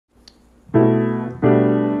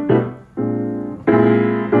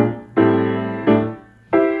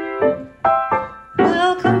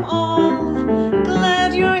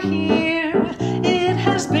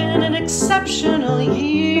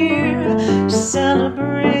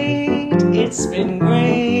It's been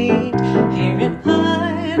great here at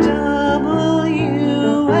IWF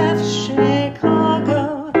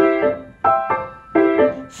Chicago.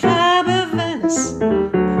 Fab events,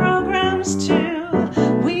 programs too.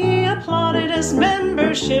 We applauded as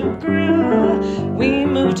membership grew. We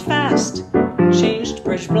moved fast, changed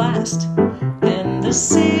Bridge Blast, and the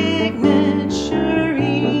signature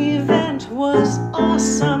event was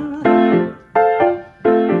awesome.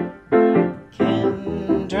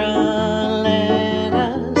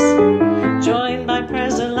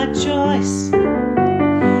 Choice.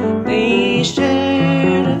 They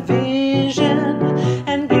shared a vision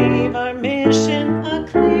and gave our mission a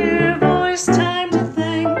clear voice. Time to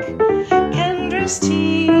thank Kendra's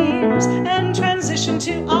teams and transition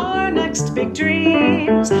to our next big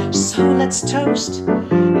dreams. So let's toast,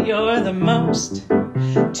 you're the most,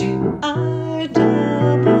 to IWF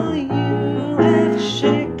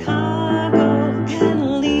Chicago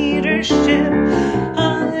and leadership.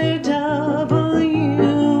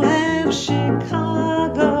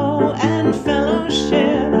 Chicago and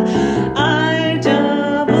fellowship. IWF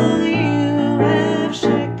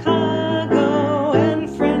Chicago and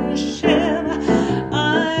friendship.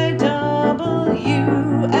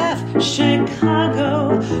 IWF Chicago.